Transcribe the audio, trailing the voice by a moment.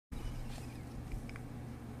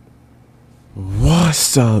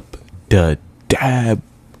What's up, the dab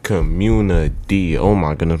community? Oh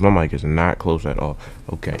my goodness, my mic is not close at all.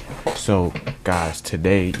 Okay, so guys,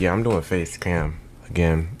 today, I'm doing face cam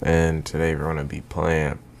again, and today we're gonna be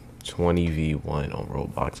playing 20v1 on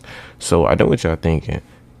Roblox. So I know what y'all thinking.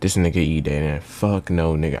 This nigga e-dating. Fuck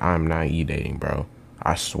no, nigga, I'm not e-dating, bro.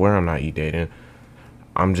 I swear I'm not e-dating.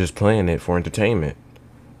 I'm just playing it for entertainment.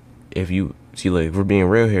 If you see, like, if we're being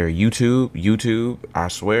real here, YouTube, I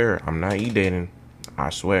swear I'm not e-dating. I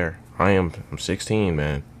swear I'm 16,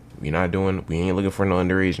 man. We ain't looking for no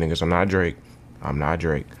underage niggas. I'm not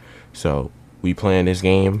Drake. So we playing this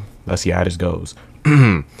game. Let's see how this goes.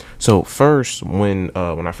 So first, when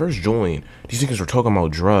I first joined, these niggas were talking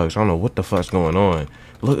about drugs. I don't know what the fuck's going on.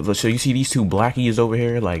 Look, so you see these two blackies over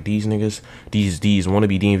here, like these niggas, these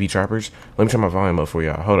wannabe DMV trappers. Let me turn my volume up for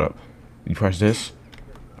y'all. Hold up. You press this.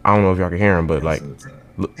 I don't know if y'all can hear them, but like,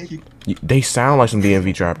 look, they sound like some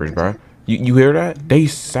DMV trappers, bro. You hear that? They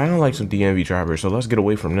sound like some DMV trappers. So let's get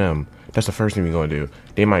away from them. That's the first thing we're gonna do.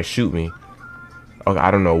 They might shoot me. Okay, I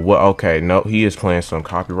don't know what. Okay, no, he is playing some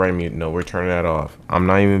copyright music. No, we're turning that off. I'm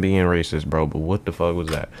not even being racist, bro. But what the fuck was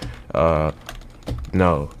that?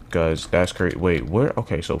 No, cause that's crazy. Wait, where?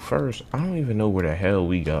 Okay, so first, I don't even know where the hell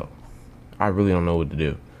we go. I really don't know what to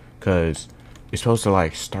do, cause it's supposed to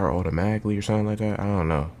like start automatically or something like that. I don't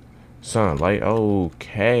know. Son, like,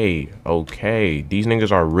 okay. These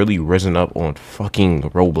niggas are really risen up on fucking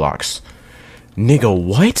Roblox. Nigga,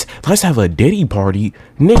 what? Let's have a Diddy party.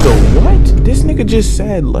 Nigga, what? This nigga just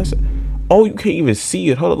said let's. Oh, you can't even see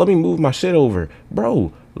it. Hold up, let me move my shit over.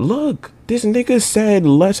 Bro, look. This nigga said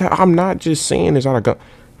I'm not just saying this out of gun.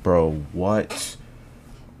 Bro, what?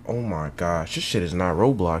 Oh my gosh, this shit is not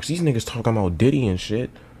Roblox. These niggas talking about Diddy and shit.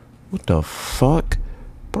 What the fuck?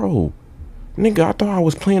 Bro, nigga, I thought I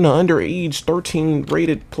was playing an underage 13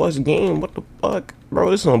 rated plus game. What the fuck?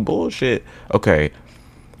 Bro, this is some bullshit. Okay,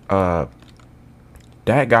 that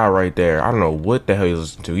guy right there, I don't know what the hell he's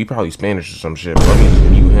listening to. He probably Spanish or some shit. But let me just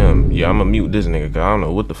mute him. Yeah, I'm gonna mute this nigga, cause I don't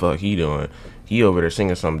know what the fuck he doing. He over there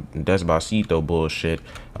singing some Despacito bullshit.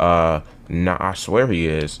 Nah, I swear he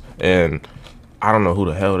is. And I don't know who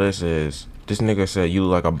the hell this is. This nigga said you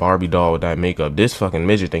look like a Barbie doll with that makeup. This fucking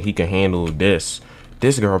midget think he can handle this.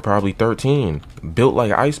 This girl probably 13. Built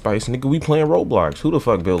like Ice Spice. Nigga, we playing Roblox. Who the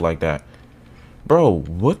fuck built like that? Bro,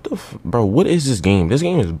 bro, what is this game? This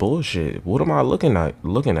game is bullshit. What am I looking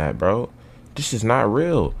at, bro? This is not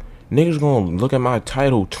real. Niggas gonna look at my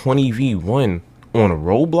title 20v1 on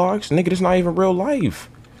Roblox? Nigga, this not even real life.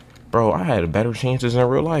 Bro, I had better chances in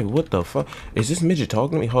real life. What the fuck? Is this midget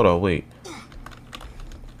talking to me? Hold on, wait.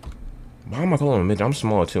 Why am I calling him a midget? I'm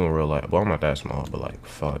small too in real life. Well, I'm not that small, but like,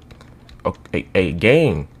 fuck. Okay, hey,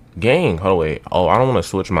 gang. Hold on, wait. Oh, I don't want to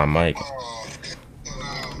switch my mic.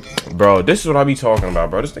 Bro, this is what I be talking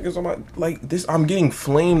about, bro. This nigga's on my, like, this, I'm getting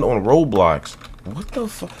flamed on Roblox. What the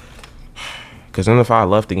fuck? Because then if I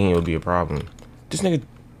left the game, it would be a problem. This nigga,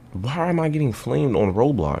 why am I getting flamed on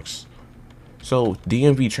Roblox? So,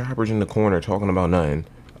 DMV trappers in the corner talking about nothing.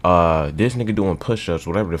 This nigga doing push-ups,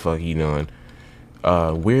 whatever the fuck he doing.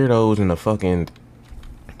 Weirdos in the fucking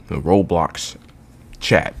Roblox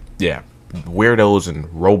chat. Yeah, weirdos in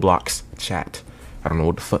Roblox chat. I don't know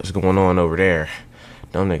what the fuck's going on over there.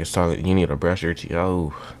 Them niggas talking, you need to brush your teeth.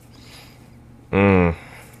 Oh. I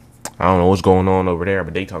don't know what's going on over there,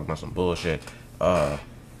 but they talking about some bullshit.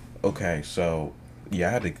 Okay, so yeah,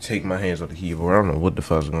 I had to take my hands off the keyboard. I don't know what the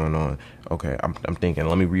fuck's going on. Okay, I'm thinking.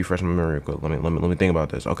 Let me refresh my memory real quick. Let me think about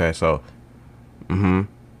this. Okay, so,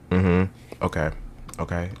 okay.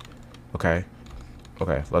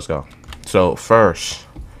 Let's go. So first,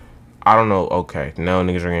 I don't know. Okay, now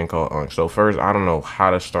niggas are getting called on. So first, I don't know how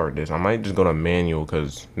to start this. I might just go to manual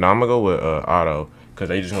because now I'm gonna go with auto because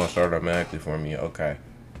they just gonna start automatically for me. Okay.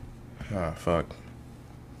 Ah, fuck.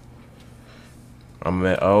 I'm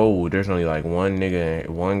at, oh, there's only like one nigga,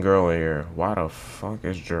 one girl in here. Why the fuck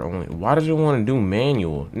is there only? Why does it want to do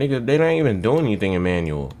manual? Nigga, they don't even doing anything in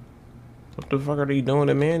manual. What the fuck are they doing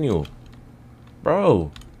in manual?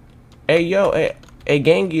 Bro. Hey, yo, hey,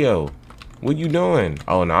 Gangio. What you doing?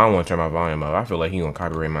 Oh, no, I don't want to turn my volume up. I feel like he gonna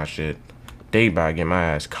copyright my shit. They about to get my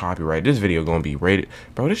ass copyrighted. This video gonna be rated.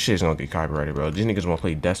 Bro, this shit's gonna get copyrighted, bro. These niggas wanna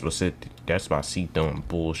play Despacito and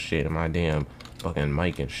bullshit in my damn fucking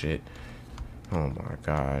mic and shit. Oh my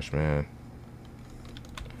gosh, man.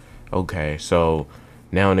 Okay, so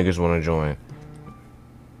now niggas wanna join.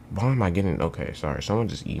 Why am I getting... Okay, sorry. Someone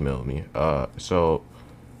just emailed me. So...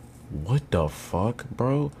 What the fuck,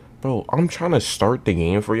 bro? Bro, I'm trying to start the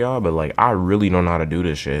game for y'all, but like, I really don't know how to do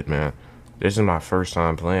this shit, man. This is my first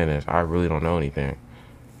time playing this. I really don't know anything.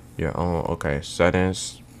 Yeah, okay.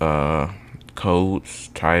 Settings, codes,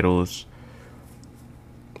 titles,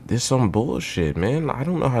 This some bullshit, man. I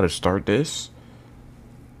don't know how to start this.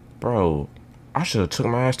 Bro, I should have took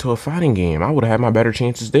my ass to a fighting game. I would have had my better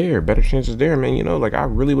chances there. Better chances there, man. You know, like, I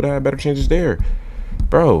really would have had better chances there.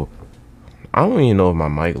 Bro, I don't even know if my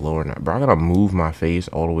mic low or not. Bro, I gotta move my face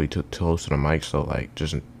all the way to close to the mic. So, like,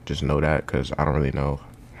 just know that. Because I don't really know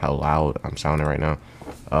how loud I'm sounding right now.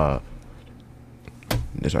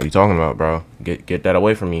 That's what you talking about, bro. Get that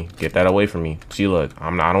away from me. Get that away from me. See, look,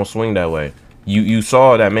 I don't swing that way. You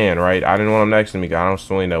saw that man, right? I didn't want him next to me. I don't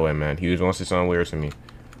swing that way, man. He was gonna say something weird to me.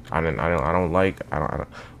 I don't like.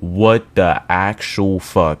 What the actual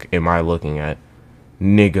fuck am I looking at,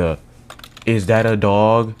 nigga? Is that a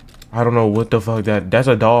dog? I don't know what the fuck that's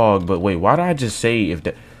a dog. But wait, why did I just say if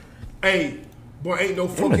that? Hey, boy, ain't no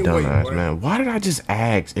fucking I'm a dumbass, way, man. Why did I just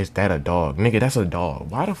ask? Is that a dog, nigga? That's a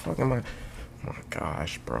dog. Why the fuck am I? Oh my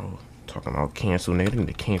gosh, bro. Talking about cancel, nigga. They need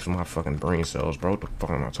to cancel my fucking brain cells, bro. What the fuck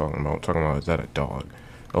am I talking about? I'm talking about, is that a dog?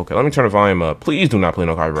 Okay, let me turn the volume up. Please do not play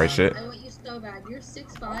no copyright shit. I want you so bad. You're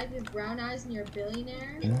 6'5", you have brown eyes, and you're a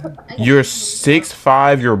billionaire. You're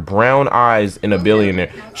 6'5", you're brown eyes, and a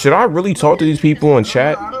billionaire. Should I really talk to these people in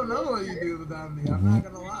chat? I don't know what you do without me. I'm not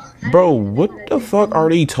gonna lie. Bro, what the fuck are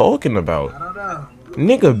they talking about? I don't know.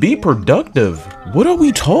 Nigga, be productive. What are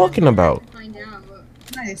we talking about?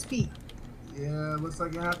 Nice, Pete. Yeah, looks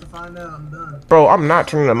like you have to find out. I'm done. Bro, I'm not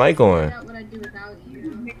turning the mic on.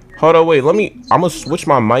 Hold on, wait. I'm gonna switch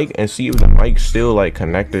my mic and see if the mic's still like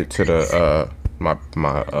connected to the my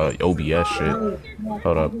OBS shit.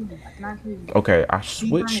 Hold up. Okay, I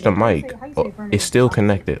switched the mic. Oh, it's still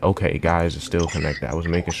connected. Okay, guys, it's still connected. I was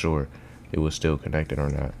making sure it was still connected or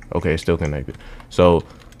not. Okay, it's still connected. So,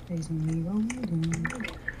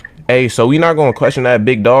 hey, so we not gonna question that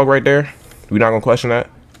big dog right there? We not gonna question that?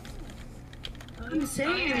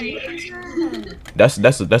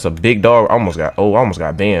 That's a big dog. I almost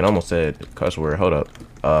got banned. I almost said cuss word. Hold up.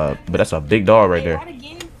 But that's a big dog right there.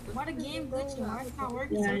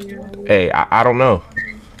 Hey, I don't know.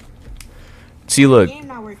 See, look,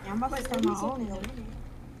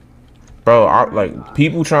 bro. Like,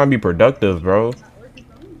 people trying to be productive, bro.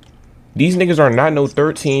 These niggas are not no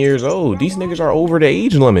 13 years old. These niggas are over the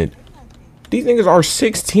age limit. These niggas are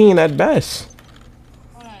 16 at best,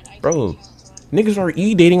 bro. Niggas are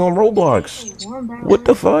e-dating on Roblox. What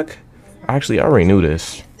the fuck? Actually, I already knew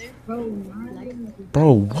this.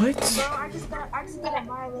 Bro, what?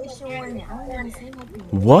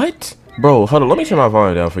 What? Bro, hold on. Let me turn my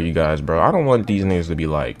volume down for you guys, bro. I don't want these niggas to be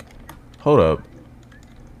like, hold up.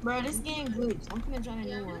 Bro, this game glitched. I'm gonna join a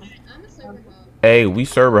new one. Hey, we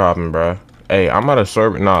server hopping, bro. Hey, I'm about to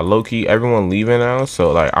server. Nah, low key, everyone leaving now.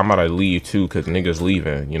 So, like, I'm about to leave too, because niggas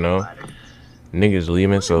leaving, you know? Niggas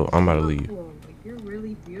leaving, so I'm about to leave.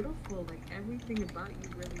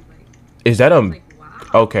 Is that a...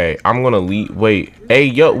 Okay, I'm gonna leave. Wait. Hey,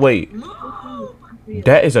 yo, wait.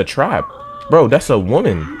 That is a trap. Bro, that's a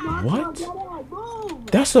woman. What?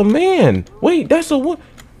 That's a man. Wait, that's a woman.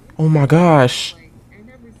 Oh my gosh.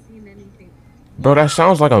 Bro, that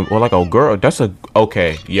sounds like a girl. That's a...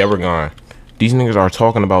 Okay, yeah, we're gone. These niggas are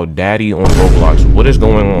talking about daddy on Roblox. What is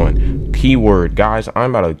going on? P-word. Guys,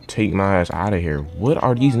 I'm about to take my ass out of here. What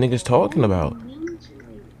are these niggas talking about?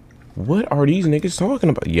 What are these niggas talking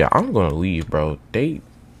about? Yeah, I'm gonna leave, bro.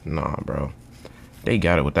 Nah, bro. They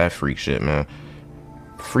got it with that freak shit, man.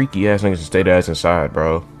 Freaky ass niggas to stay their ass inside,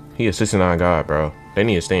 bro. He a 69 god, bro. They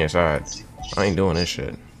need to stay inside. I ain't doing this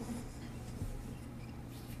shit.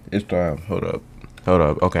 It's time. Hold up.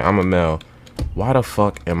 Okay, I'm a male. Why the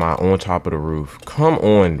fuck am I on top of the roof? Come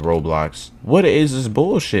on, Roblox. What is this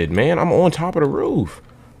bullshit, man? I'm on top of the roof.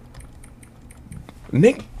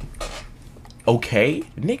 Nick. Okay,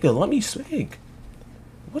 nigga, let me speak.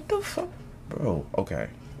 What the fuck, bro? Okay,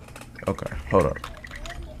 hold up.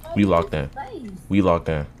 We locked in. We locked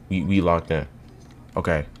in. We locked in.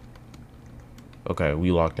 Okay,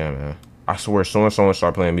 we locked in, man. I swear, as soon as someone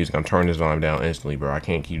start playing music, I'm turning this volume down instantly, bro. I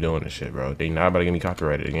can't keep doing this shit, bro. They not about to get me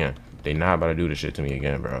copyrighted again. They not about to do this shit to me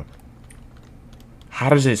again, bro. How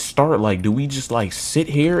does it start? Like, do we just like sit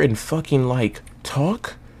here and fucking like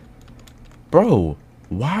talk, bro?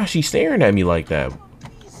 Why is she staring at me like that?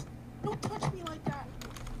 Don't touch me like that.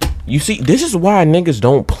 You see, this is why niggas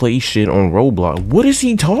don't play shit on Roblox. What is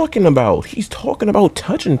he talking about? He's talking about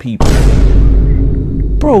touching people.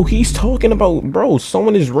 Bro, he's talking about, bro,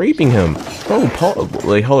 someone is raping him. Bro,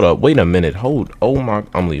 like, hold up. Wait a minute. Oh my,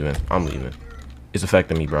 I'm leaving. It's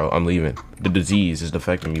affecting me, bro. I'm leaving. The disease is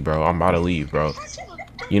affecting me, bro. I'm about to leave, bro.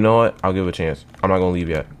 You know what? I'll give it a chance. I'm not gonna leave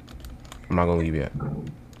yet.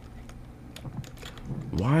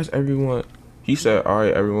 Why is everyone... He said,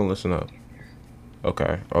 alright, everyone listen up.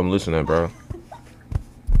 Okay, I'm listening, bro.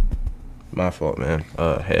 my fault, man.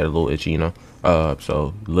 Had a little itchy, you know.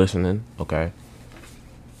 So listening, okay.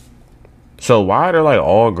 So why are there like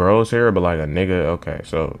all girls here, but like a nigga? Okay,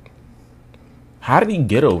 so how did he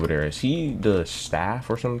get over there? Is he the staff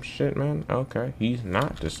or some shit, man? Okay, he's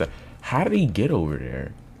not the staff. How did he get over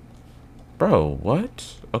there, bro?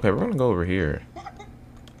 What? Okay, we're gonna go over here.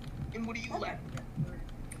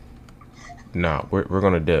 Nah, we're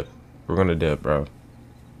gonna dip. We're gonna dip, bro.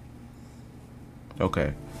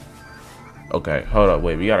 Okay. Okay, hold up,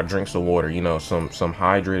 wait. We gotta drink some water. You know, some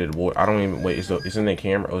hydrated water. I don't even wait. It's in the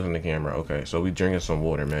camera. Oh, it's in the camera. Okay, so we drinking some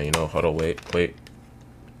water, man. You know, hold up, wait.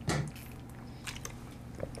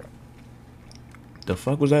 The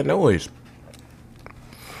fuck was that noise?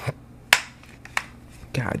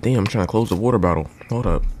 God damn, I'm trying to close the water bottle. Hold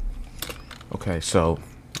up. Okay, so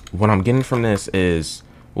what I'm getting from this is,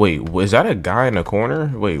 wait, was that a guy in the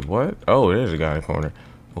corner? Wait, what? Oh, there's a guy in the corner.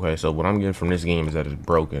 Okay, so what I'm getting from this game is that it's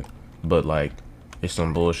broken, but like, it's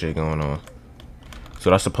some bullshit going on. So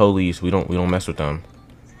that's the police. We don't mess with them.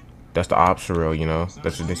 That's the ops for real, you know.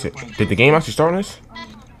 That's what they said. Did the game actually start on this?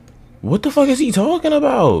 What the fuck is he talking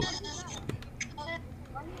about?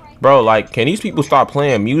 Bro, like, can these people stop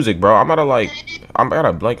playing music, bro? I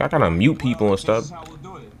gotta mute people and stuff.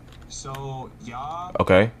 So y'all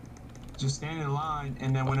Okay. just stand in line,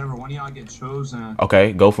 and then whenever one of y'all get chosen,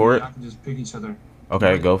 Okay, go for it. y'all can just pick each other.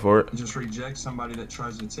 Okay, go for it. Just reject somebody that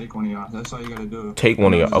tries to take one of y'all. That's all you gotta do. Take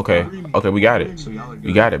one of y'all. Okay. Okay, we got it. So y'all are good.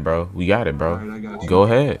 We got it, bro. We got it, bro. Alright, I got you. Go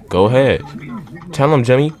ahead. Go ahead. Tell him,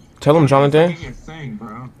 Jimmy. Tell him, Jonathan. Do your thing,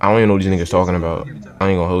 bro. I don't even know what these niggas talking about. I ain't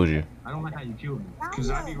gonna hold you. I don't like how you kill me. Cause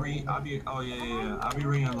I be reading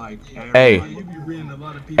like. Hey. You be reading a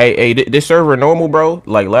lot of people. Hey, this server normal, bro?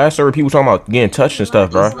 Like, last server, people talking about getting touched and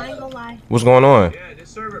stuff, bro. I ain't gonna lie. What's going on? Yeah,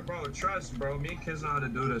 this server, bro. Trust, bro. Me and kids know how to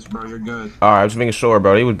do this, bro. You're good. Alright, I'm just making sure,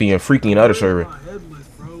 bro. They was being freaky in the other server. Headless,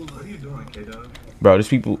 bro. What are you doing, K-Dub? Bro, these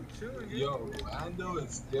people. Yo, I know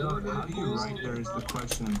it's still. How do you right there is the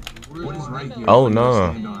question. What is right here? Oh, What do you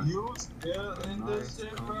no. stand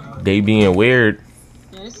on? They being weird.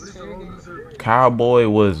 Yeah, this is very good. Cowboy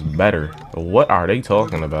was better. What are they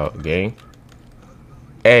talking about, gang?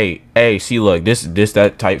 Hey, see, look, this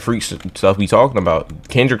that type freak stuff we talking about.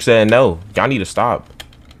 Kendrick said no. Y'all need to stop.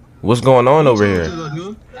 What's going on over here?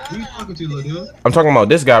 Who you talking to, little dude? I'm talking about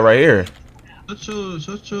this guy right here. Shut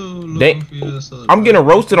your They, little ass up, I'm bro. getting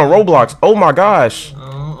roasted on Roblox. Oh my gosh.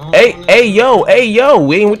 Hey, yo,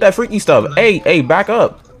 we ain't with that freaky stuff. Hey, back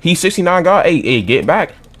up. He's 69 God. Hey, get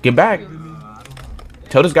back.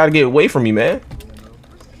 Tell this guy to get away from me, man.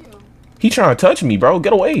 He trying to touch me, bro.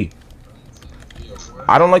 Get away.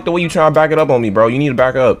 I don't like the way you trying to back it up on me, bro. You need to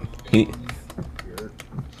back up.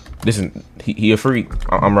 Listen, he a freak.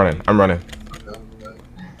 I'm running.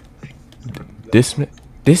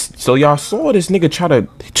 So y'all saw this nigga try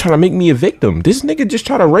to make me a victim. This nigga just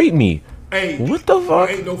try to rape me. Hey, What the fuck?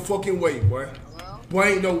 Ain't no fucking way, boy. Boy,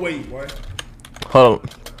 ain't no way, boy. Hold on.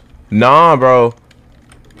 Nah,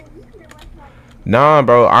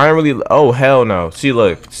 bro. I ain't really. Oh, hell no. See,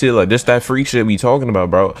 look. This that freak shit we talking about,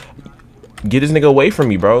 bro. Get this nigga away from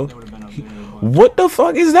me, bro. What the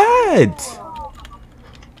fuck is that?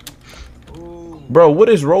 Bro, what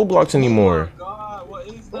is Roblox anymore?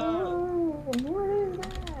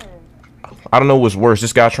 I don't know what's worse.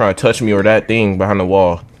 This guy trying to touch me or that thing behind the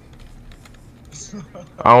wall.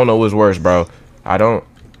 I don't know what's worse, bro. I don't.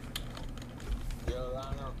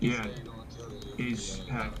 Yeah. He's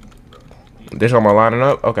hacked. They talking about lining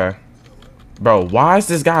up? Okay. Bro, why is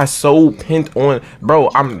this guy so pent on? Bro,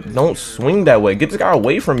 don't swing that way. Get this guy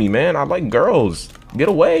away from me, man. I like girls. Get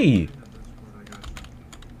away.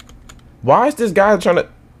 Why is this guy trying to...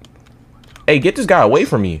 Hey, get this guy away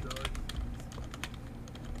from me.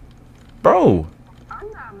 Bro.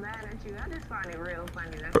 I'm not mad at you. I just find it real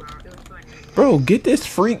funny. That's all. It was funny. Bro, get this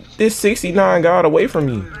freak, this 69 God away from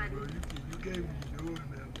me.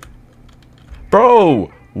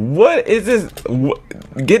 Bro, what is this?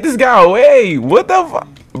 Get this guy away. What the fuck?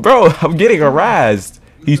 Bro, I'm getting harassed.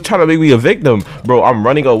 He's trying to make me a victim. Bro, I'm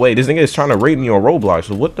running away. This nigga is trying to rape me on Roblox.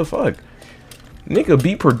 So what the fuck? Nigga,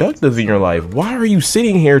 be productive in your life. Why are you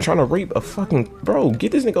sitting here trying to rape a fucking... Bro,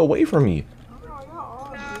 get this nigga away from me.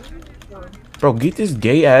 Bro, get this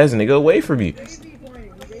gay ass nigga away from me.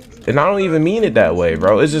 And I don't even mean it that way,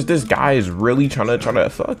 bro. It's just this guy is really trying to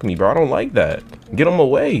fuck me, bro. I don't like that. Get him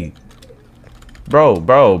away. Bro.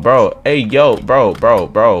 Hey, yo, bro. Get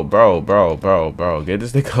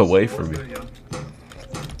this nigga away from me.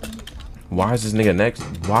 Why is this nigga next?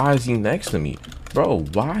 Why is he next to me? Bro,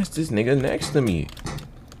 why is this nigga next to me?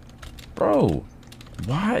 Bro,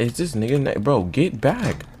 why is this nigga next? Bro, get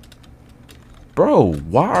back. Bro,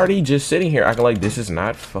 why are they just sitting here acting like this is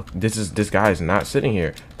not this guy is not sitting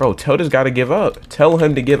here? Bro, tell this guy to give up. Tell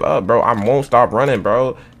him to give up, bro. I won't stop running,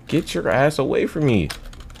 bro. Get your ass away from me.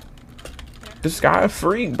 This guy a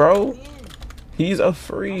freak, bro. He's a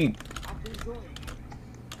freak.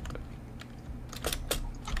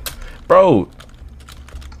 Bro.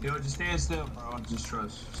 Yo, just stand still, bro. Just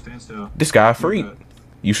trust. Stand still. This guy a freak.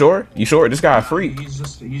 You sure? You sure? This guy a freak. He's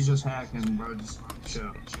just hacking, bro. Just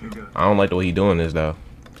chill. You're good. I don't like the way he doing this though.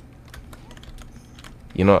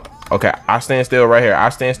 You know, okay, I stand still right here. I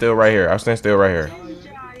stand still right here. I stand still right here.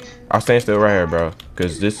 I stand still right here, bro.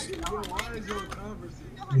 Cause this.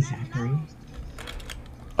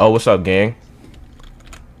 Oh, what's up, gang?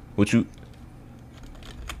 What you?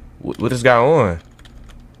 What this guy on?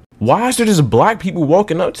 Why is there just black people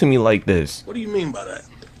walking up to me like this? What do you mean by that?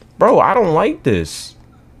 Bro, I don't like this.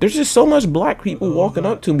 There's just so much black people walking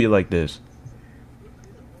up to me like this.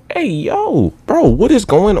 Hey, yo, bro, what is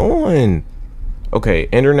going on? Okay,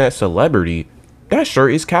 internet celebrity. That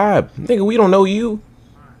shirt is cab. Nigga, we don't know you.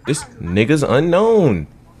 This nigga's unknown.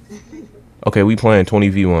 Okay, we playing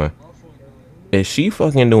 20v1. Is she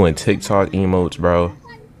fucking doing TikTok emotes, bro?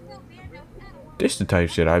 This the type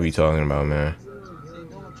of shit I be talking about, man.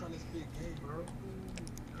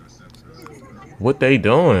 What they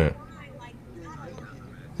doing?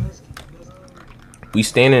 We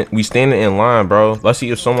standing in line, bro. Let's see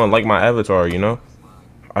if someone like my avatar, you know?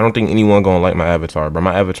 I don't think anyone gonna like my avatar, bro.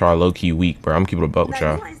 My avatar low-key weak, bro. I'm keeping it a buck with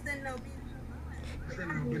y'all.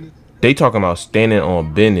 They talking about standing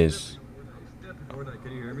on business.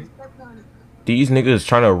 These niggas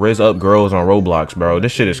trying to riz up girls on Roblox, bro.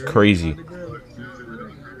 This shit is crazy.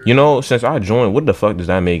 You know, since I joined, what the fuck does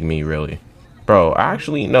that make me, really? Bro,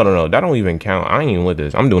 actually, no. That don't even count. I ain't even with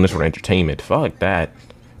this. I'm doing this for entertainment. Fuck that.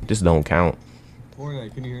 This don't count.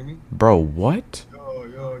 Can you hear me? Bro, what? Yo,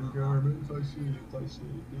 you can hear me? Type shit.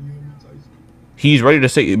 He's ready to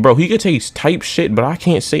say, bro, he could say type shit, but I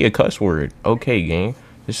can't say a cuss word. Okay, gang.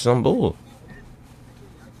 This is some bull.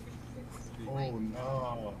 Oh,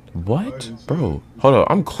 no. What? Bro, hold up.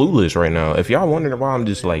 I'm clueless right now. If y'all wondering why I'm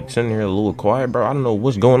just like sitting here a little quiet, bro, I don't know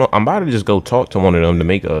what's going on. I'm about to just go talk to one of them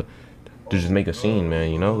to just make a scene,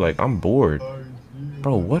 man, you know? Like, I'm bored.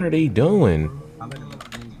 Bro, what are they doing?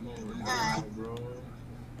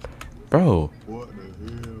 Bro. What the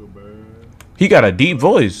hell, man? He got a deep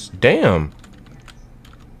voice. Damn.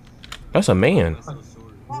 That's a man.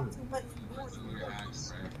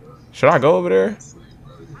 Should I go over there?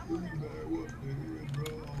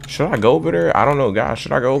 Should I go over there? I don't know, guys.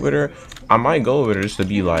 Should I go over there? I might go over there just to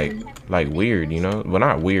be like weird, you know? Well,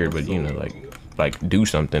 not weird, but you know, like do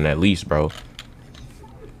something at least, bro.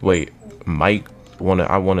 Wait, Mike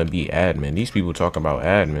I wanna be admin. These people talk about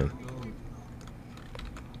admin.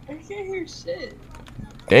 I can't hear shit.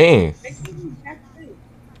 Dang.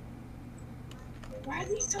 Why are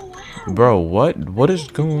these so loud? Bro, what is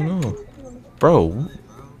going on? Bro.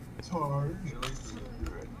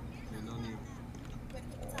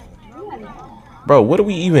 Bro, what are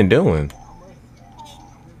we even doing?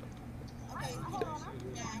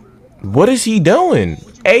 What is he doing?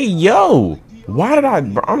 Hey, yo. Why did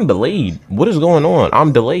I'm delayed. What is going on?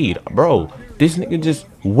 I'm delayed. Bro, this nigga just,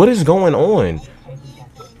 what is going on?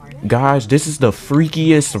 Guys, this is the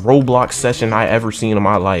freakiest Roblox session I ever seen in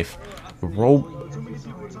my life.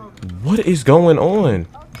 What is going on?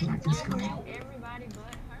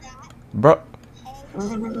 Bro.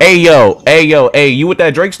 Hey, yo, you with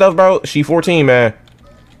that Drake stuff, bro? She 14, man.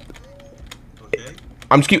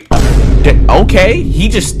 I'm just keep. Okay, he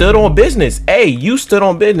just stood on business. Hey, you stood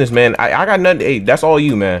on business, man. I got nothing. Hey, that's all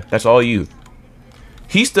you, man. That's all you.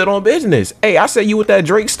 He stood on business. Hey, I said you with that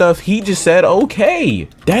Drake stuff. He just said, okay.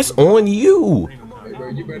 That's on you. Hey, bro,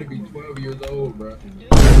 you better be 12 years old, bro.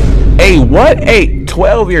 Hey, what? Hey,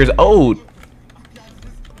 12 years old.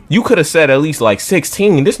 You could have said at least like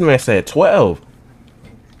 16. This man said 12.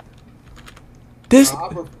 This. I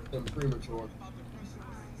prefer them premature.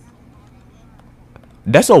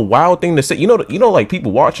 That's a wild thing to say. You know, like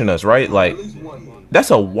people watching us, right? Like, that's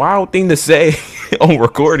a wild thing to say on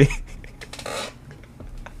recording.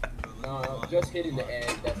 No, just hitting the edge.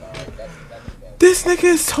 That's alright. That's This nigga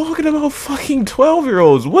is talking about fucking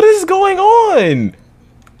 12-year-olds. What is going on?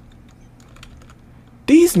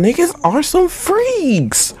 These niggas are some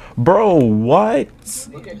freaks. Bro, what?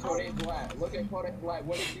 Look at Kodak Black.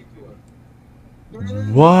 What is he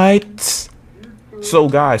doing? What? So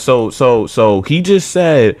guys, so he just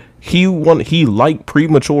said he liked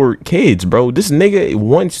premature kids, bro. This nigga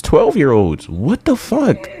wants 12-year-olds. What the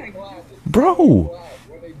fuck? Bro.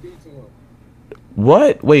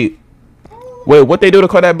 What? Wait. Wait, what they do to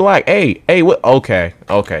call that black? Hey, what? Okay,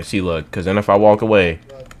 okay. See, look, because then if I walk away,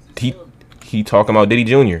 he he talking about Diddy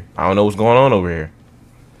Jr. I don't know what's going on over here.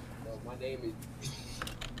 My name is.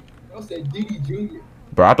 I said Diddy Jr.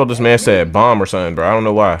 Bro, I thought this man said bomb or something, bro. I don't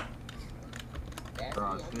know why.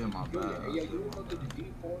 Bro, damn, my bad. Yeah, you look at the D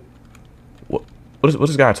for What is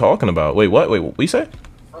this guy talking about? Wait, what? Wait, what you say?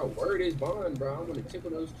 Bro, word is bond, bro. I'm gonna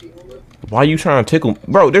tickle those people. Why you trying to tickle?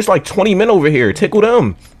 Bro, there's like 20 men over here. Tickle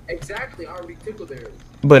them. Exactly, I already tickled theirs.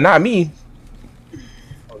 But not me.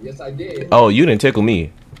 Oh, yes, I did. Oh, you didn't tickle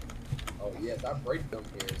me. Oh, yes, I break them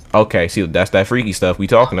ears. Okay, see, that's that freaky stuff we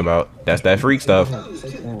talking about. That's that freak stuff.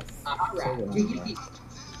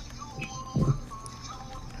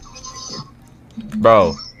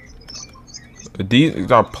 Bro.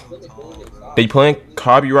 These are... They playing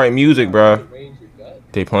copyright music, bro.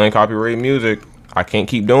 They playing copyright music. I can't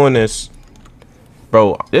keep doing this.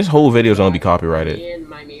 Bro, this whole video is gonna be copyrighted. That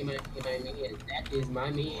is my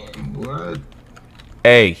man. What?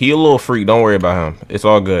 Hey, he a little freak. Don't worry about him. It's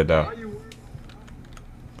all good, though.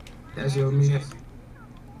 That's your man.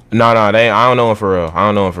 No, they ain't. I don't know him for real. I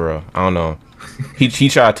don't know him for real. I don't know him. He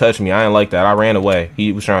tried to touch me. I didn't like that. I ran away.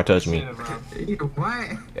 He was trying to touch me.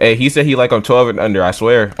 What? Hey, he said he like I'm 12 and under. I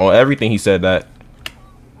swear on everything he said that.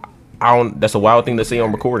 I don't. That's a wild thing to say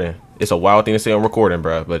on recording. It's a wild thing to say on recording,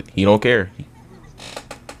 bro. But he don't care.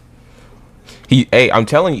 Hey, I'm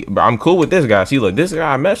telling you, bro, I'm cool with this guy. See, look, this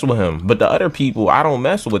guy I mess with him, but the other people I don't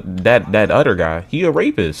mess with. That other guy, he a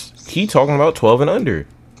rapist. He talking about 12 and under.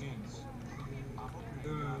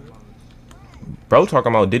 Bro,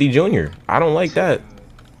 talking about Diddy Jr. I don't like that.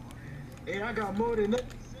 Hey, I got more than that.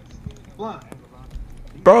 What?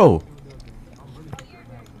 Bro.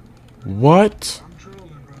 What?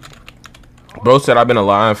 Bro said I've been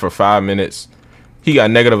alive for 5 minutes. He got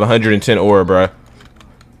negative 110 aura, bro.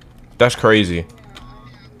 That's crazy.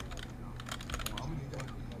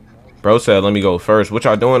 Bro said let me go first. What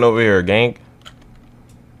y'all doing over here, gang?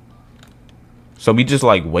 So we just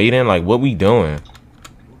like waiting? Like what we doing?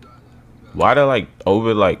 Why they like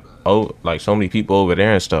over like so many people over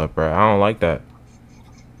there and stuff, bro? I don't like that.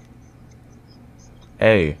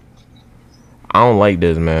 Hey, I don't like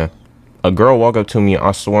this, man. A girl walk up to me,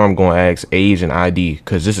 I swear I'm gonna ask age and ID,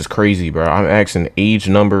 cause this is crazy, bro. I'm asking age,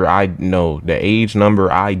 number, the age,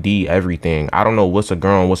 number, ID, everything. I don't know what's a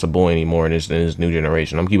girl and what's a boy anymore in this new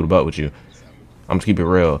generation. I'm keeping it butt with you. I'm just keep it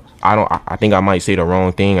real. I think I might say the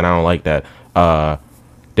wrong thing, and I don't like that.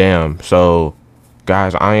 Damn. So,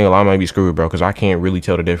 guys, I ain't gonna lie, I might be screwed, bro, because I can't really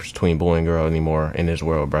tell the difference between boy and girl anymore in this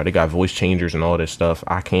world, bro. They got voice changers and all this stuff.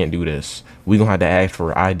 I can't do this. We gonna have to ask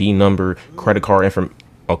for ID number, credit card information.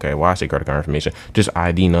 Okay, well, I say credit card information. Just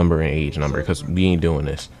ID number and age number, because we ain't doing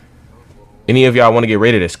this. Any of y'all want to get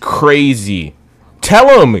rid of this? Crazy. Tell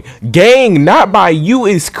them, gang, not by you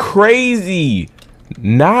is crazy.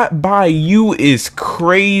 Not by you is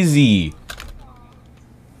crazy.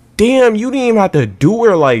 Damn, you didn't even have to do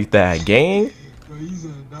her like that, gang.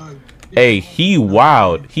 Hey, he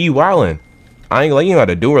wild. He wildin'. I ain't like you have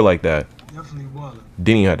to do her like that.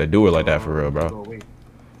 Didn't even have to do her like that for real, bro.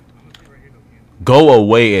 Go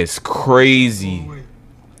away is crazy.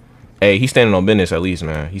 Hey, he's standing on business at least,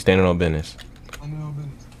 man. He's standing on business.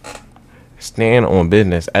 Stand on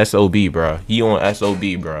business. SOB, bro. He on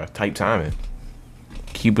SOB, bro. Type timing.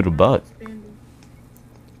 Keep it a buck.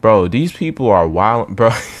 Bro, these people are wild, bro.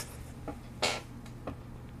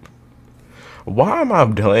 Why am I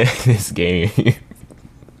playing this game?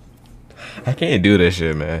 I can't do this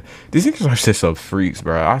shit, man. These niggas are just some freaks,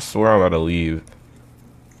 bro. I swear I'm about to leave.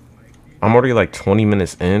 I'm already like 20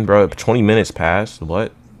 minutes in, bro. 20 minutes past.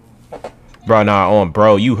 What? Bro, nah,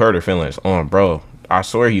 bro. You hurt her feelings. Bro. I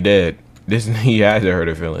swear he did. He had to hurt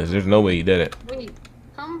her feelings. There's no way he did it. Wait,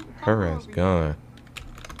 come Her ass gone.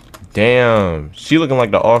 Damn. She looking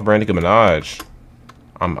like the off-brand Nicki Minaj.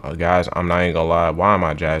 Guys, I'm not even gonna lie. Why am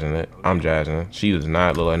I jazzing it? I'm jazzing. She does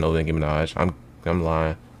not look like no Nicki Minaj. I'm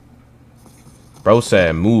lying. Bro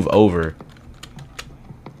said move over.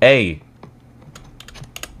 Hey.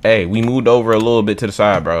 Hey, we moved over a little bit to the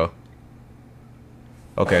side, bro.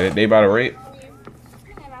 Okay, they about to rape.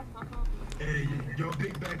 Hey, yo,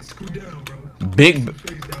 big back, scoot down, bro.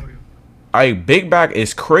 Big back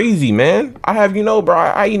is crazy, man. I have, bro,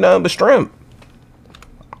 I eat nothing but shrimp.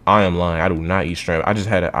 I am lying. I do not eat shrimp. I just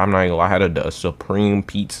had I'm not even gonna lie. I had a supreme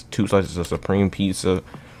pizza, 2 slices of supreme pizza,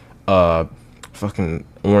 fucking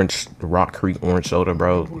Rock Creek orange soda,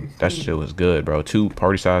 bro. That shit was good, bro. 2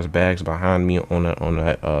 party size bags behind me on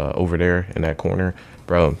that over there in that corner,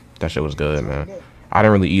 bro. That shit was good, man. I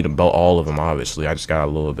didn't really eat about all of them, obviously. I just got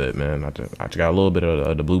a little bit, man. I just got a little bit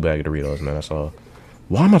of the blue bag of Doritos, man. That's all.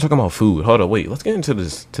 Why am I talking about food? Hold on, wait. Let's get into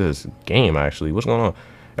this game. Actually, what's going on?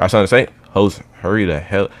 Got something to say? Host, hurry the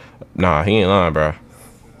hell. Nah, he ain't lying, bro.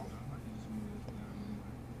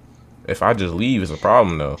 If I just leave, it's a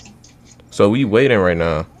problem though. So we waiting right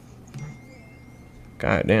now.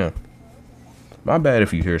 God damn. My bad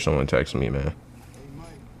if you hear someone text me, man.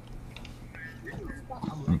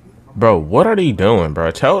 Bro, what are they doing,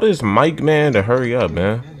 bro? Tell this mic man to hurry up,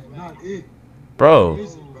 man. Bro.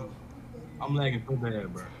 I'm lagging so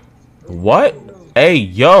bad, bro. What? Hey,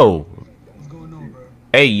 yo.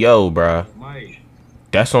 Hey, yo, bro. Mike,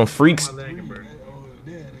 That's on freaks. I'm lagging, bro.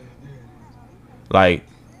 Like,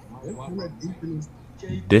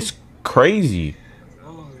 this crazy.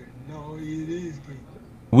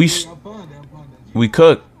 We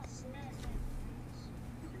cook.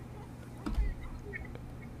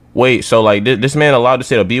 Wait, so like this man allowed to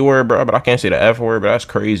say the B word, bro, but I can't say the F word, but that's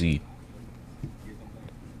crazy.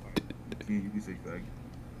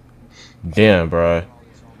 Damn, bro.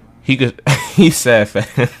 He could. He said.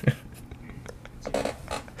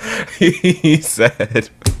 He said.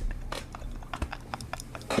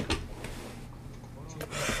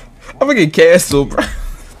 I'm gonna get canceled, bro.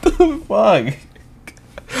 What the fuck?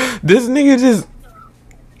 This nigga just.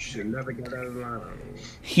 Should never get out of line.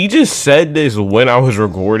 He just said this when I was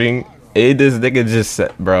recording. This nigga just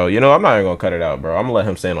said, bro. You know, I'm not even gonna cut it out, bro. I'm gonna let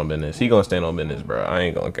him stand on business. He gonna stand on business, bro. I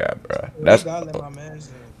ain't gonna cap, bro. That's.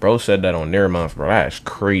 Bro said that on their month, bro. That's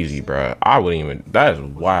crazy, bro. I wouldn't even. That is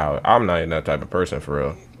wild. I'm not even that type of person, for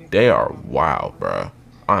real. They are wild, bro.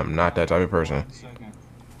 I'm not that type of person.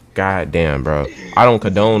 God damn, bro. I don't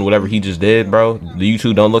condone whatever he just did, bro. You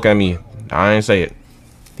two don't look at me. I ain't say it.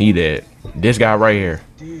 He did. This guy right here.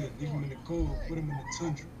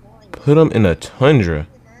 Put him in a tundra.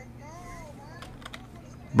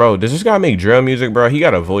 Bro, does this guy make drill music, bro? He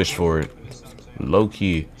got a voice for it. Low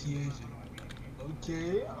key.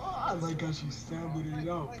 I like how she sounded it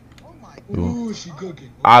out. Ooh, she cooking.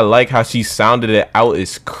 I like how she sounded it out.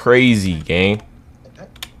 It's crazy, gang.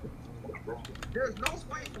 There's no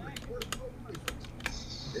space for me.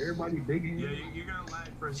 Everybody digging. Yeah, you're gonna lag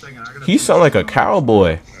for a second. He sound like a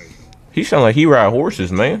cowboy. He sound like he ride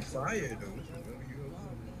horses, man.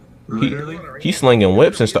 He slinging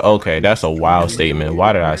whips and stuff. Okay, that's a wild statement.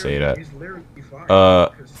 Why did I say that?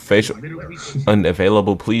 Facial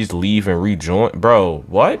unavailable. Please leave and rejoin. Bro,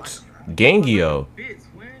 what? Gangio.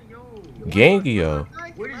 Gangio.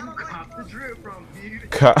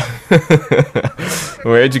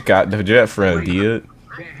 Where'd you got the drip from, dude?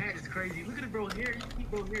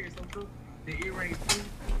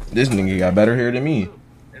 This nigga got better hair than me.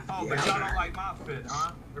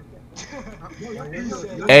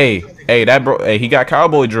 Hey, that bro. Hey, he got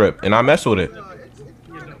cowboy drip, and I mess with it.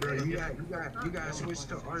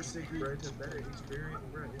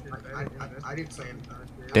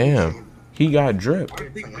 Damn, he got drip.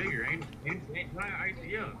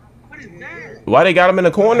 Why they got him in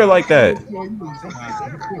the corner like that?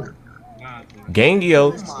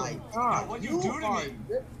 Gangio. What'd you do to me?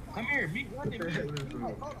 Come here,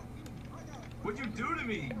 what'd you do to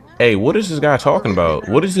me? Hey, what is this guy talking about?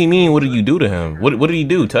 What does he mean? What did you do to him? What did he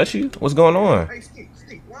do? Touch you? What's going on?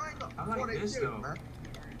 I like this though.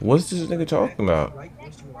 What's this nigga talking about?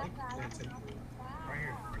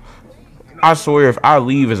 I swear, if I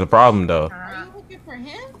leave, is a problem though. Are you looking for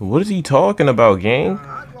him? What is he talking about, gang?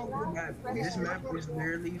 This map is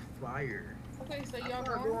literally fire. Okay, so I'm y'all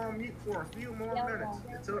gonna go going? on mute for a few more minutes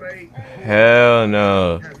until they. Hell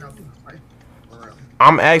no.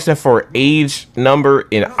 I'm asking for age, number,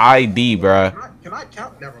 and ID, bruh. Can I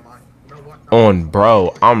count? Never mind. You know what? On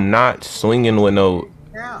bro, I'm not swinging with no.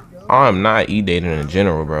 Yeah. I'm not e-dating in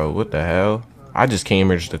general, bro. What the hell? I just came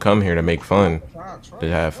here just to come here to make fun, to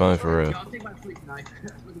have fun for real.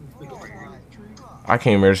 I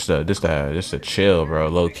came here just to chill, bro.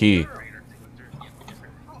 Low key.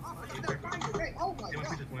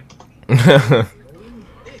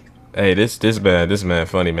 Hey, this man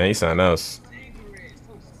funny, man. He something else.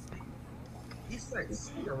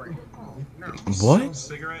 What?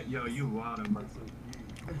 Cigarette? Yo, you wildin', bro.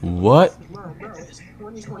 What?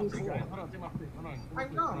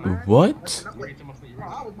 What?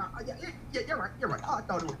 You're right. I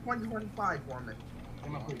thought it was 2025 for a minute.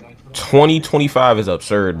 2025 is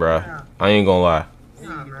absurd, bro. I ain't gonna lie.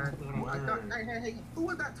 Nah, man. Hey, who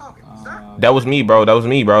was that talking? That was me, bro. That was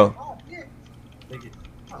me, bro.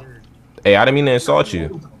 Hey, I didn't mean to insult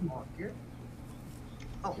you.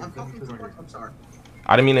 Oh, I'm talking too much. I'm sorry.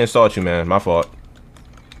 I didn't mean to insult you, man. My fault.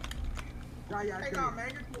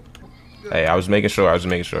 Hey, I was making sure.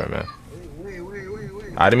 Man.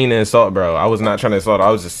 I didn't mean to insult, bro. I was not trying to insult.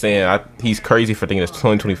 I was just saying he's crazy for thinking it's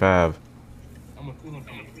 2025.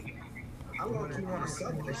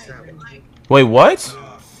 Wait, what?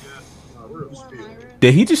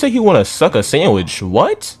 Did he just say he want to suck a sandwich?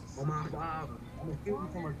 What?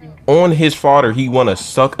 On his father, he want to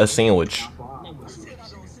suck a sandwich.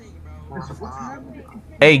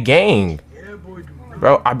 Hey, gang.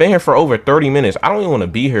 Bro, I've been here for over 30 minutes. I don't even want to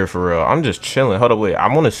be here for real. I'm just chilling. Hold up, wait.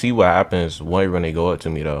 I want to see what happens when they go up to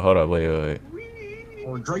me, though. Hold up, wait.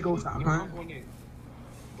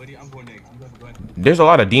 There's a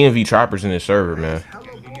lot of DMV trappers in this server, man.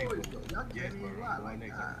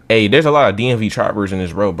 Hey, there's a lot of DMV trappers in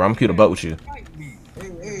this road, bro. I'm cute about with you.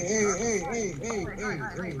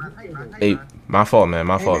 Hey, my fault, man.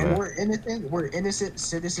 My fault, man. We're innocent. We're innocent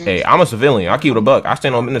citizens. Hey, I'm a civilian. I keep it a buck. I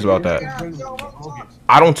stand on business about that.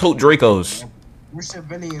 I don't tote Dracos. We're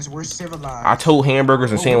civilians. We're civilized. I tote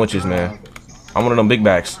hamburgers and sandwiches, man. I'm one of them big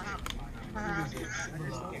backs.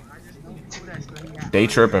 They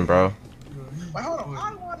tripping, bro.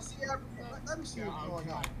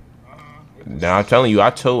 Now I'm telling you, I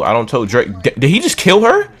don't tote Drake. Did he just kill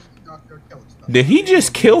her? Did he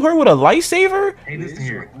just kill her with a lightsaber? Hey, listen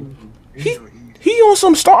here. He on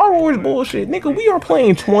some Star Wars bullshit, nigga. We are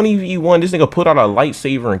playing 20v1. This nigga put out a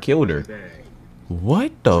lightsaber and killed her.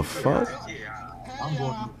 What the fuck?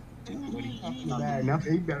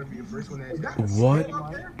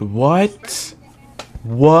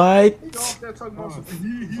 What?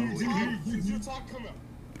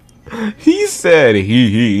 He said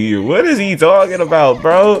he. What is he talking about,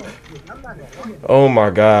 bro? Oh my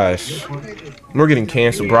gosh. We're getting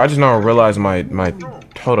canceled, bro. I just now realized my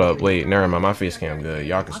hold up, wait, never mind, my face cam good.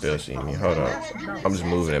 Y'all can still see me. Hold up. I'm just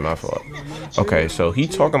moving it, my fault. Okay, so he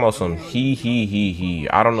talking about some he.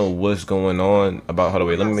 I don't know what's going on about hold up,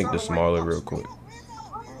 wait, let me make this smaller real quick.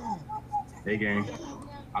 Hey gang.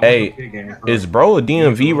 Hey, is bro a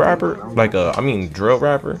DMV rapper? Like I mean drill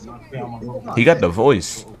rapper? He got the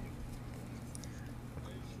voice.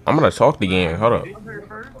 I'm gonna talk the game. Hold up.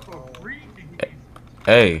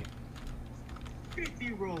 Hey.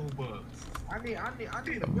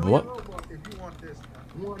 What?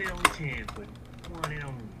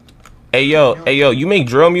 Hey yo, you make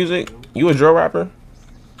drill music? You a drill rapper?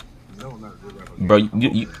 Bro,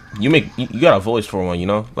 you got a voice for one, you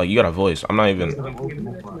know? Like you got a voice. I'm not even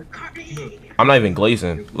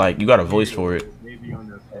glazing. Like you got a voice for it.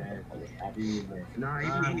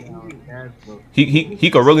 He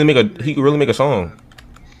could really make a song.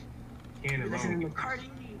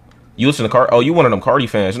 You listen to Cardi? Oh, you one of them Cardi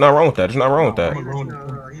fans. There's nothing wrong with that. There's nothing wrong with that.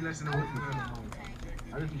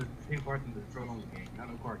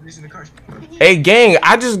 Hey, gang,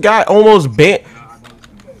 I just got almost banned.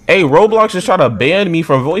 Hey, Roblox just tried to ban me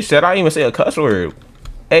from voice chat. I didn't even say a cuss word.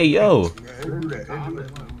 Hey, yo.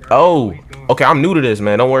 Oh, okay. I'm new to this,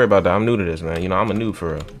 man. Don't worry about that. I'm new to this, man. You know, I'm a noob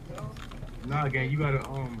for real. Nah, gang, you gotta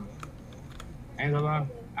ain't gonna lie.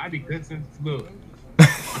 I be cussing. Look.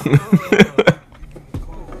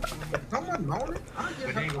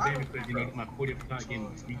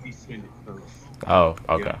 Oh,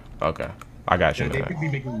 okay, okay. I got you, man. They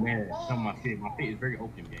make me mad. My fit is very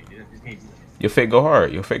open, man. Just can't do that. Your fit go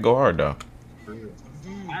hard. Your fit go hard, though.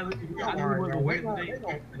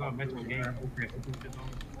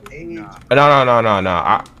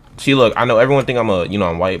 No. See, look, I know everyone think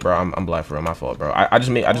I'm white, bro. I'm black for real. My fault, bro. I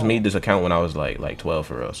just made this account when I was like 12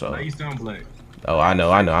 for real. So. You sound black. Oh, I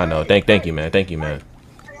know. Thank you, man. Thank you, man.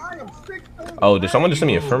 Oh, did someone just send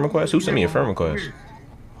me a friend request? Who sent me a friend request?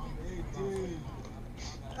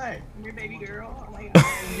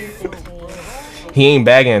 He ain't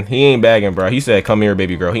bagging, bro. He said, "Come here,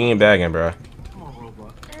 baby girl." He ain't bagging, bro.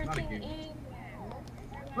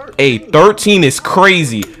 Hey, 13 is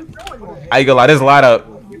crazy. I ain't gonna lie, this light up.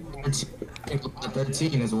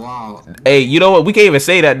 13 is wild. Hey, you know what? We can't even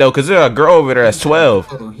say that though, cause there's a girl over there that's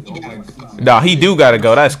 12. Nah, he do gotta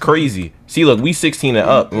go. That's crazy. See, look, we 16 and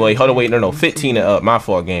up. Wait, hold on, wait, no, 15 and up. My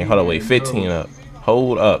fault, gang. Hold on, wait, 15 and up.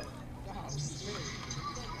 Hold up.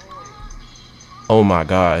 Oh my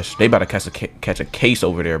gosh, they about to catch a case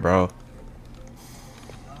over there, bro.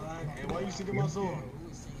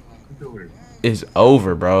 It's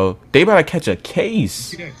over, bro. They about to catch a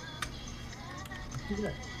case.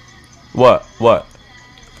 What?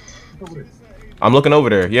 I'm looking over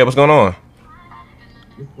there. Yeah, what's going on?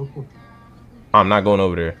 I'm not going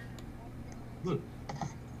over there.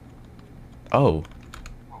 Oh.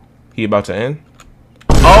 He about to end?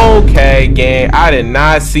 Okay, gang. I did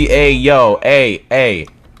not see. Hey, yo. Hey.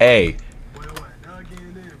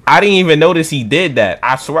 I didn't even notice he did that.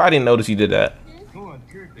 I swear I didn't notice he did that.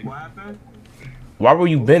 Why were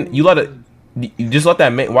you bent? You just let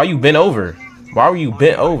that man. Why you bent over? Why were you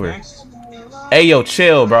bent over? Hey, yo,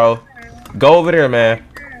 chill, bro. Go over there, man.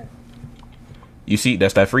 You see,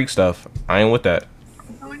 that's that freak stuff. I ain't with that.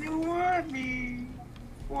 When you want me,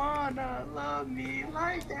 wanna love me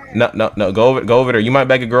like that. No. Go over there. You might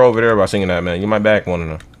back a girl over there by singing that, man. You might back one of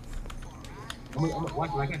them.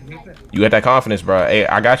 You got that confidence, bro. Hey,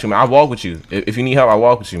 I got you, man. I walk with you. If you need help, I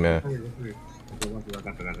walk with you, man.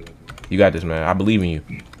 You got this, man. I believe in you.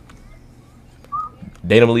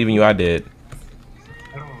 They don't believe in you. I did.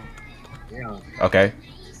 Okay.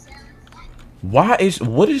 What is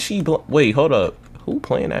she? Wait, hold up. Who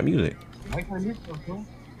playing that music?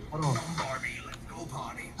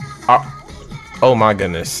 Oh my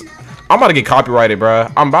goodness. I'm about to get copyrighted, bro.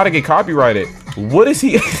 I'm about to get copyrighted. What is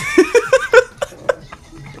he?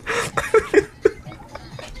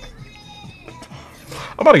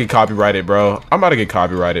 I'm about to get copyrighted, bro. I'm about to get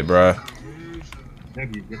copyrighted, bro.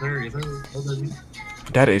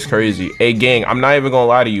 That is crazy. Hey, gang, I'm not even gonna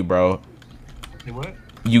lie to you, bro.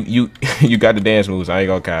 You got the dance moves. I ain't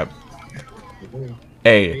gonna cap.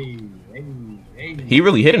 Hey, he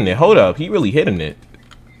really hitting it. Hold up, he really hitting it.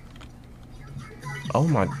 Oh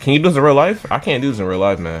my, can you do this in real life? I can't do this in real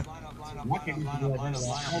life, man.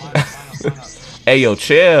 Hey, yo,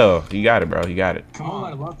 chill. You got it, bro. You got it.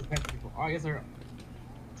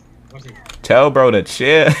 Tell bro to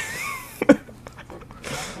chill.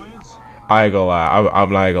 I ain't gonna lie. I'm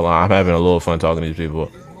not gonna lie. I'm having a little fun talking to these people,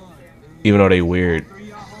 even though they weird.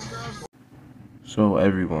 So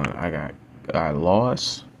everyone, I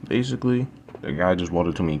lost basically. The guy just walked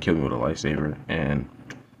up to me and killed me with a lightsaber. And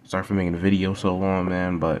sorry for making the video so long,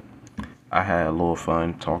 man. But I had a little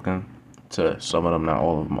fun talking to some of them, not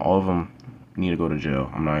all of them. All of them need to go to jail.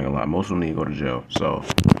 I'm not gonna lie. Most of them need to go to jail. So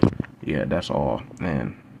yeah, that's all.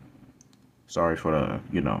 And sorry for the,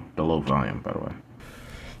 the low volume, by the way.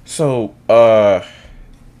 So,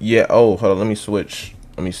 yeah, oh, hold on, let me switch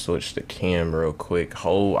the cam real quick.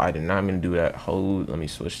 I did not mean to do that. Let me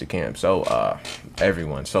switch the cam. So,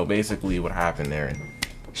 everyone, so basically what happened there,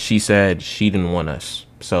 she said she didn't want us.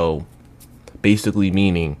 So, basically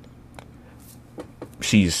meaning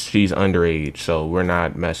she's underage, so we're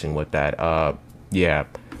not messing with that. Yeah,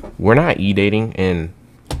 we're not e-dating, and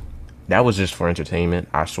that was just for entertainment.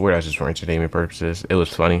 I swear that's just for entertainment purposes. It was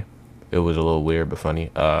funny. It was a little weird, but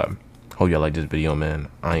funny. Hope y'all like this video, man.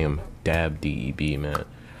 I am Dab DEB, man.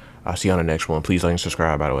 I'll see you on the next one. Please like and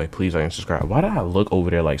subscribe, by the way. Please like and subscribe. Why did I look over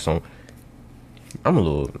there like some... I'm a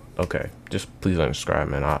little... Okay. Just please like and subscribe,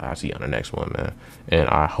 man. I'll see you on the next one, man. And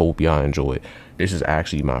I hope y'all enjoy it. This is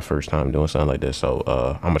actually my first time doing something like this. So,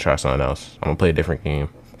 I'm going to try something else. I'm going to play a different game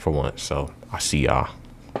for once. So, I'll see y'all.